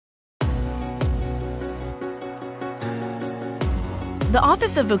The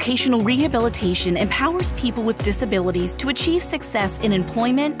Office of Vocational Rehabilitation empowers people with disabilities to achieve success in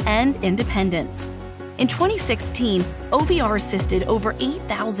employment and independence. In 2016, OVR assisted over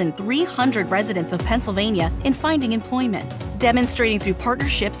 8,300 residents of Pennsylvania in finding employment, demonstrating through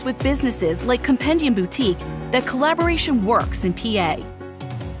partnerships with businesses like Compendium Boutique that collaboration works in PA.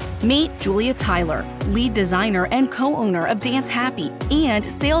 Meet Julia Tyler, lead designer and co-owner of Dance Happy and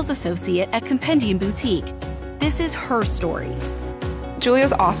sales associate at Compendium Boutique. This is her story.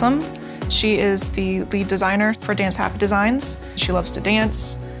 Julia's awesome. She is the lead designer for Dance Happy Designs. She loves to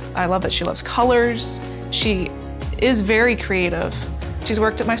dance. I love that she loves colors. She is very creative. She's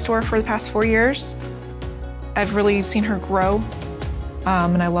worked at my store for the past 4 years. I've really seen her grow,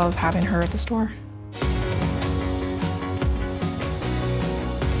 and I love having her at the store.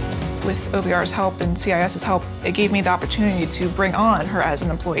 With OVR's help and CIS's help, it gave me the opportunity to bring on her as an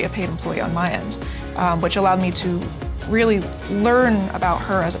employee, a paid employee on my end, which allowed me to really learn about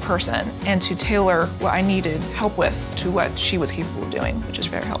her as a person and to tailor what I needed help with to what she was capable of doing, which is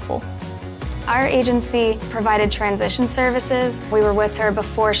very helpful. Our agency provided transition services. We were with her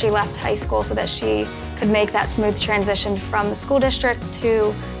before she left high school so that she could make that smooth transition from the school district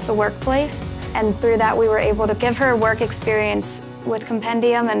to the workplace. And through that, we were able to give her work experience with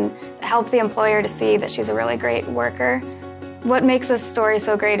Compendium and help the employer to see that she's a really great worker. What makes this story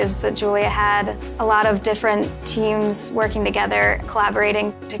so great is that Julia had a lot of different teams working together,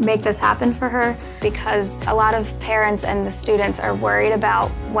 collaborating to make this happen for her, because a lot of parents and the students are worried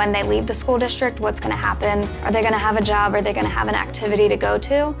about when they leave the school district, what's going to happen. Are they going to have a job? Are they going to have an activity to go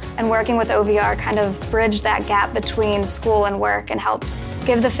to? And working with OVR kind of bridged that gap between school and work and helped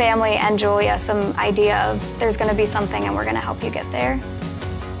give the family and Julia some idea of there's going to be something and we're going to help you get there.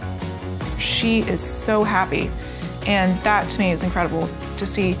 She is so happy. And that, to me, is incredible to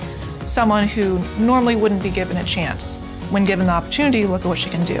see someone who normally wouldn't be given a chance. When given the opportunity, look at what she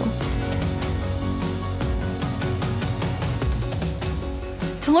can do.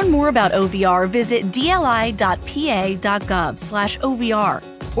 To learn more about OVR, visit dli.pa.gov/OVR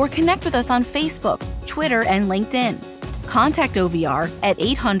or connect with us on Facebook, Twitter, and LinkedIn. Contact OVR at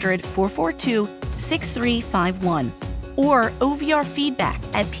 800-442-6351 or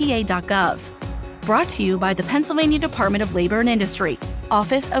ovrfeedback@pa.gov. Brought to you by the Pennsylvania Department of Labor and Industry,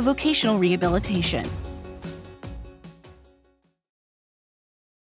 Office of Vocational Rehabilitation.